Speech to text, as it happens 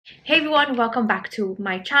Hey everyone, welcome back to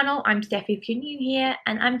my channel. I'm Steffi if you're new here,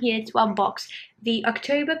 and I'm here to unbox the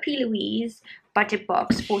October Plouise budget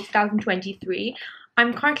box for 2023.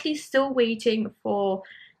 I'm currently still waiting for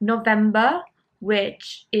November,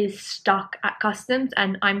 which is stuck at customs,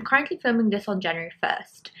 and I'm currently filming this on January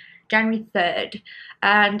 3rd,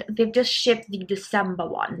 and they've just shipped the December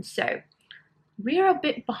one, so we're a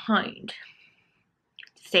bit behind,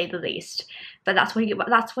 to say the least. But that's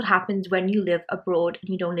what happens when you live abroad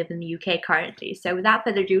and you don't live in the UK currently. So without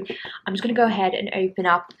further ado, I'm just going to go ahead and open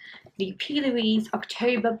up the Plouise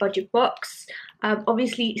October budget box.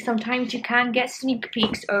 Obviously, sometimes you can get sneak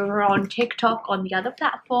peeks over on TikTok on the other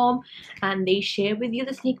platform, and they share with you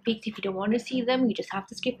the sneak peeks. If you don't want to see them, you just have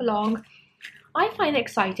to skip along. I find it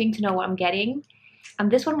exciting to know what I'm getting,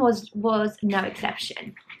 and this one was no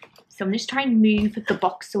exception. So I'm just trying to move the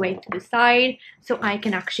box away to the side so I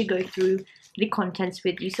can actually go through the contents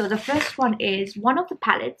with you. So the first one is one of the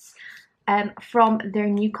palettes from their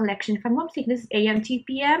new collection. If I'm not mistaken, this is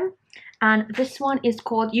AM2PM, and this one is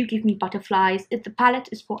called You Give Me Butterflies. The palette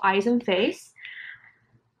is for eyes and face.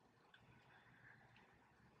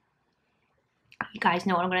 You guys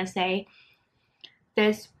know what I'm going to say.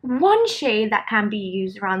 There's one shade that can be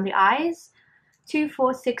used around the eyes. 2,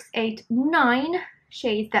 4, 6, 8, 9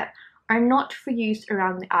 shades that are not for use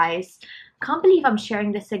around the eyes. Can't believe I'm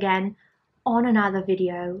sharing this again on another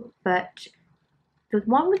video, but the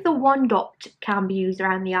one with the one dot can be used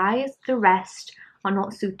around the eyes. The rest are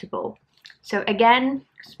not suitable. So again,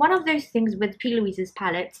 it's one of those things with Plouise's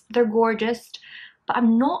palettes. They're gorgeous, but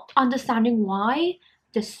I'm not understanding why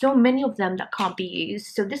there's so many of them that can't be used.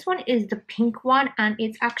 So this one is the pink one, and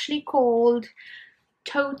it's actually called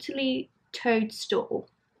Totally Toadstool.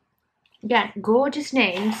 Again, gorgeous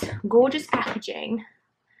names, gorgeous packaging.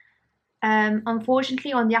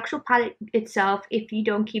 Unfortunately, on the actual palette itself, if you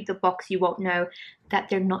don't keep the box, you won't know that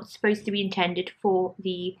they're not supposed to be intended for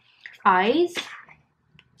the eyes.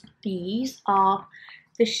 These are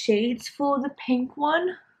the shades for the pink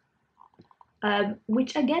one,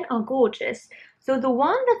 which again are gorgeous. So the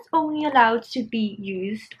one that's only allowed to be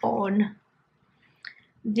used on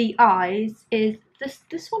the eyes is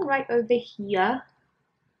this one right over here.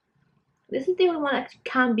 This is the only one that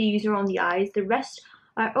can be used around the eyes. The rest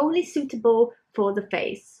are only suitable for the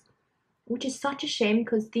face, which is such a shame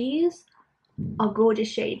because these are gorgeous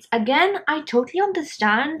shades. Again, I totally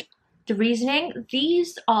understand the reasoning.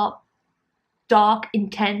 These are dark,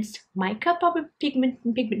 intense mica, probably pigment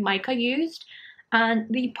mica used, and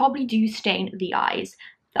they probably do stain the eyes.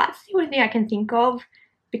 That's the only thing I can think of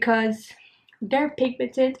because they're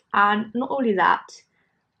pigmented, and not only that,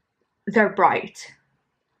 they're bright.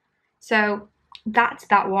 So that's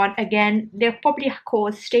that one. Again, they'll probably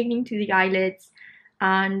cause staining to the eyelids,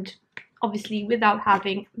 and obviously without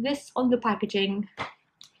having this on the packaging,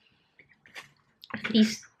 at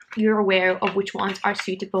least you're aware of which ones are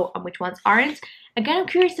suitable and which ones aren't. Again, I'm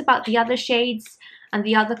curious about the other shades and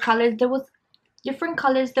the other colors. There was different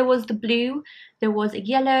colors. There was the blue, there was a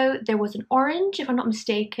yellow, there was an orange, if I'm not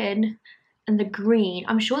mistaken, and the green.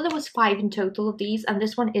 I'm sure there was 5 in total of these, and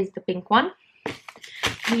this one is the pink one.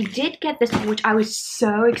 We did get this one, which I was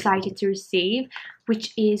so excited to receive,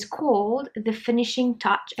 which is called the Finishing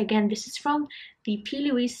Touch. Again, this is from the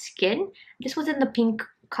Plouise Skin. This was in the pink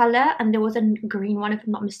color, and there was a green one, if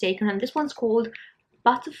I'm not mistaken, and this one's called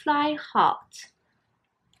Butterfly Heart.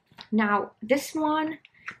 Now, this one,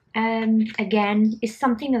 again, is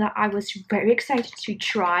something that I was very excited to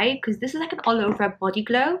try because this is like an all-over body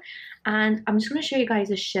glow, and I'm just going to show you guys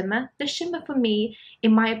the shimmer. The shimmer for me,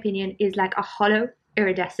 in my opinion, is like a hollow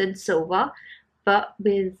iridescent silver, but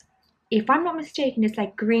with, if I'm not mistaken, it's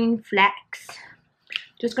like green flecks.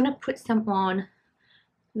 Just gonna put some on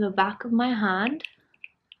the back of my hand.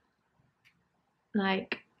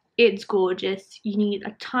 Like, it's gorgeous. You need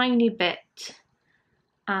a tiny bit,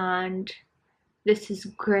 and this is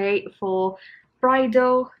great for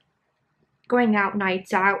bridal, going out,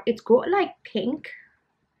 nights out. It's got like pink,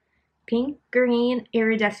 green,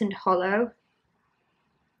 iridescent hollow,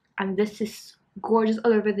 and this is gorgeous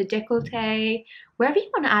all over the décolleté, wherever you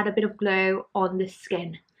want to add a bit of glow on the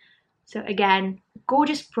skin. So again,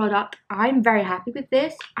 gorgeous product. I'm very happy with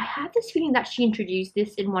this. I had this feeling that she introduced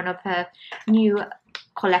this in one of her new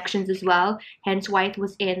collections as well, hence why it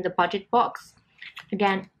was in the budget box.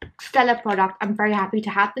 Again, stellar product. I'm very happy to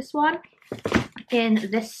have this one in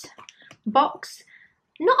this box.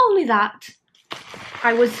 Not only that,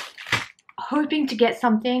 I was hoping to get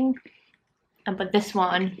something, but this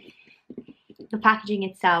one, the packaging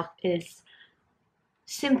itself is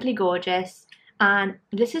simply gorgeous, and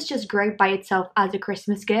this is just great by itself as a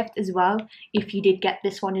Christmas gift as well if you did get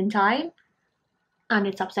this one in time. and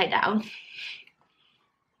it's upside down.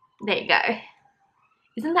 There you go.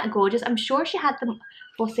 Isn't that gorgeous? I'm sure she had them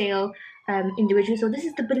for sale individually. So this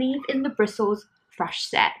is the Believe in the Bristles brush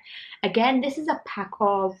set. Again, this is a pack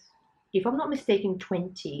of, if I'm not mistaken,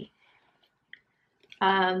 20.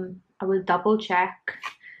 I will double check,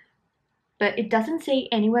 but it doesn't say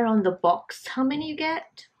anywhere on the box how many you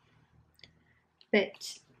get.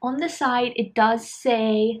 But on the side, it does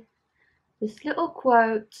say this little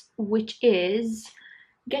quote, which is,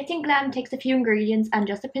 "Getting glam takes a few ingredients and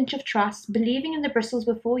just a pinch of trust. Believing in the bristles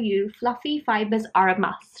before you, fluffy fibers are a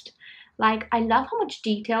must." Like, I love how much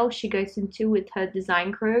detail she goes into with her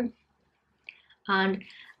design crew. And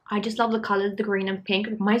I just love the colors, the green and pink.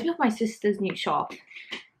 It reminds me of my sister's new shop,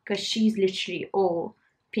 because she's literally all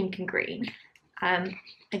pink and green.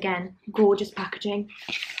 Again, gorgeous packaging.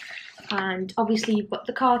 And obviously you've got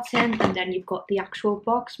the carton, and then you've got the actual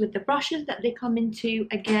box with the brushes that they come into.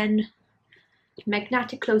 Again,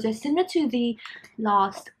 magnetic closure, similar to the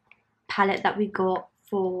last palette that we got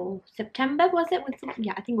for September, was it?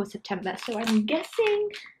 Yeah, I think it was September. So I'm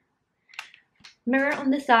guessing mirror on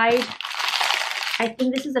the side. I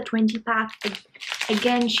think this is a 20 pack.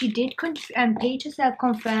 Again, she did Paige herself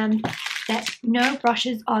confirmed that no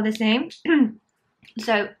brushes are the same.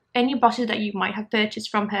 So any brushes that you might have purchased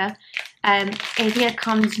from her, anything that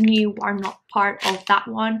comes new are not part of that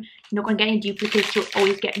one. You're not going to get any duplicates. You'll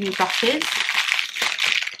always get new brushes.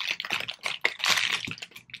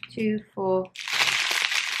 2, 4,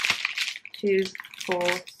 2, 4,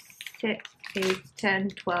 6, 8, 10,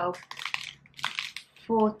 12,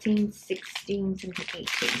 14, 16, 17,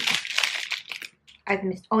 18. I've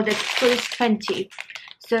missed. Oh, there's 20.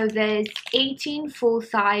 So there's 18 full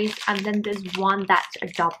size, and then there's one that's a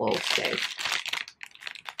double. So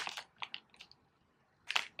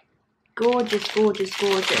gorgeous, gorgeous,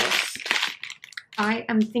 gorgeous. I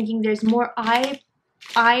am thinking there's more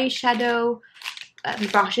eyeshadow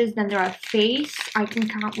brushes than there are face. I can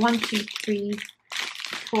count 1, 2, 3,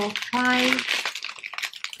 4, 5,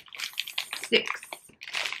 6,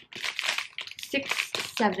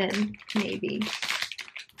 7, maybe.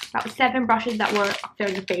 About 7 brushes that were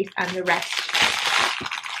after the face, and the rest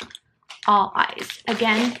are eyes.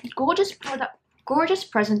 Again, gorgeous product, gorgeous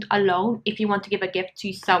present alone if you want to give a gift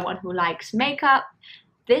to someone who likes makeup.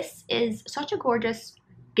 This is such a gorgeous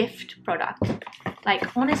gift product.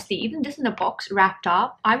 Like, honestly, even this in the box wrapped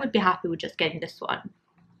up, I would be happy with just getting this one.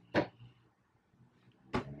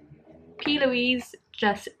 Plouise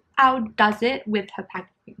just outdoes it with her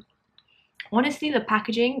packaging. Honestly, the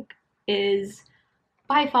packaging is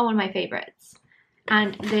by far one of my favorites,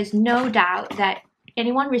 and there's no doubt that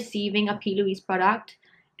anyone receiving a Plouise product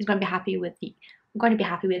is going to be happy with it.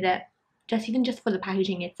 Even just for the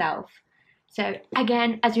packaging itself. So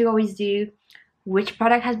again, as we always do, which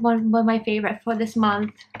product has one of my favorite for this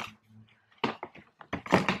month?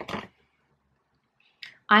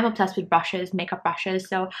 I'm obsessed with brushes, makeup brushes,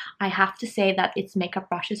 so I have to say that it's makeup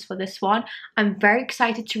brushes for this one. I'm very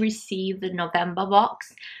excited to receive the November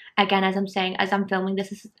box. Again, as I'm filming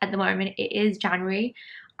this at the moment, it is January.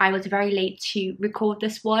 I was very late to record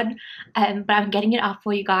this one, but I'm getting it up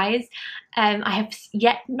for you guys. I have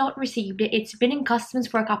yet not received it. It's been in customs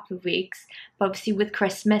for a couple of weeks, but obviously with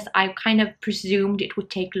Christmas, I kind of presumed it would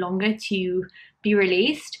take longer to be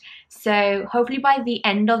released. So hopefully by the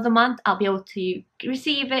end of the month, I'll be able to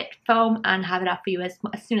receive it, film, and have it up for you as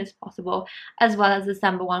soon as possible, as well as the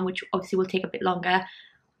December one, which obviously will take a bit longer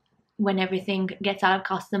when everything gets out of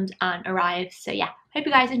customs and arrives. So yeah, hope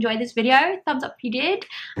you guys enjoyed this video. Thumbs up if you did,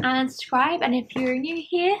 and subscribe. And if you're new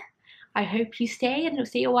here, I hope you stay and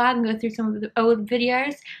stay a while and go through some of the old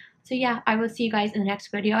videos. So yeah, I will see you guys in the next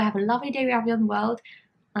video. Have a lovely day wherever you're in the world,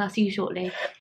 and I'll see you shortly.